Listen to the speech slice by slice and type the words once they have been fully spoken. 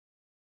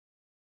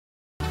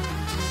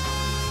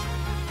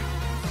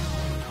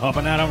Up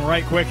and at them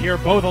right quick here.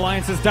 Both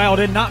alliances dialed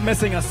in, not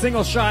missing a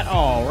single shot.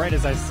 Oh, right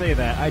as I say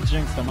that, I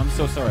jinxed them. I'm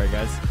so sorry,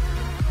 guys.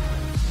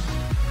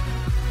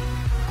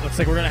 Looks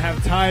like we're going to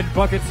have tied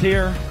buckets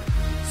here.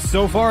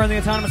 So far in the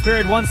autonomous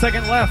period, 1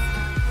 second left.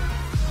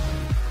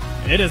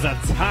 It is a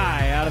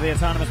tie out of the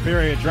autonomous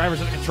period. Drivers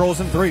at the controls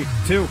in 3,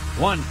 2,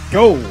 1,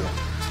 go.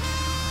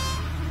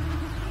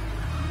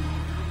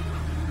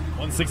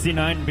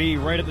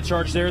 169B right at the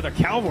charge there. The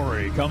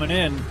Cavalry coming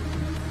in.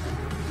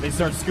 They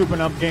start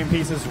scooping up game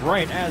pieces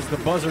right as the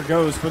buzzer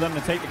goes for them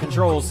to take the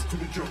controls.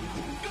 You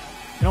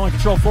can only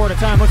control 4 at a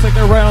time. Looks like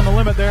they're right on the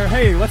limit there.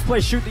 Hey, let's play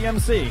Shoot the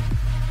MC.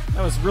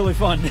 That was really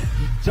fun,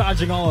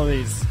 dodging all of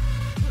these.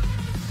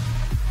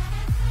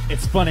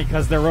 It's funny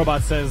because their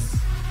robot says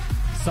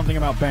something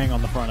about bang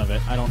on the front of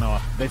it. I don't know.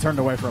 They turned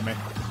away from me.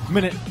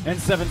 Minute and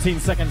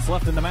 17 seconds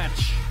left in the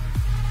match.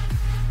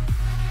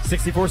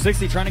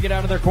 6460 trying to get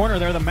out of their corner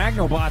there. The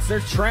MAGNOBOTS,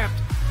 they're trapped.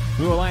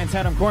 Blue Alliance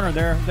had them cornered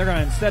there. They're going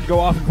to instead go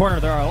off and corner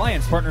their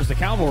Alliance partners, the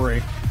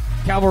Cavalry.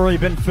 Cavalry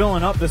been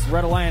filling up this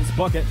Red Alliance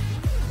bucket.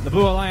 The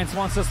Blue Alliance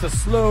wants us to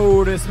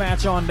slow this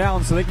match on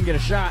down so they can get a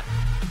shot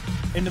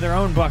into their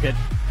own bucket.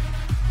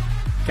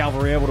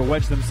 Cavalry able to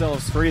wedge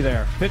themselves free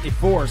there.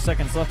 54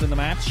 seconds left in the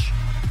match.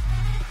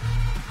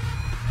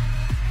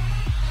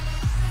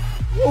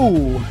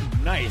 Ooh,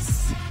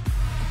 nice.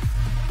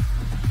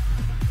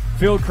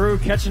 Field crew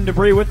catching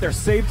debris with their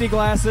safety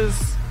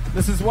glasses.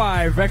 This is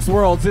why VEX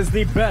Worlds is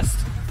the best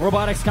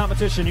robotics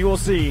competition you will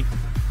see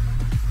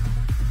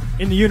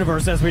in the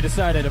universe, as we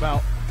decided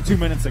about 2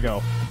 minutes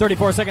ago.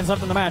 34 seconds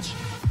left in the match.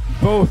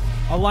 Both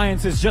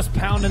alliances just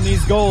pounding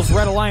these goals.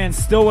 Red Alliance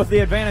still with the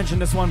advantage in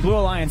this one. Blue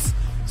Alliance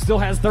still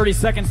has 30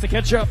 seconds to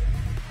catch up.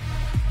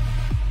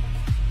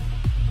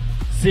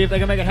 See if they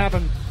can make it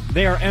happen.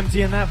 They are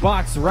emptying that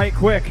box right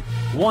quick.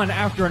 One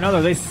after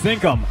another. They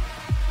sink them.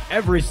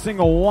 Every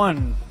single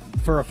one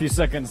for a few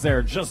seconds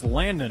there. Just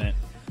landing it.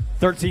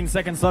 13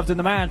 seconds left in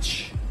the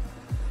match.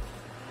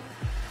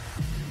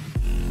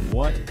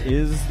 What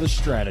is the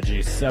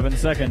strategy? 7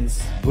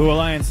 seconds. Blue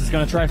Alliance is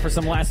going to try for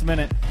some last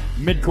minute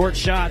mid-court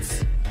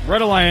shots.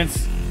 Red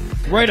Alliance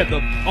right at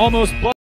the almost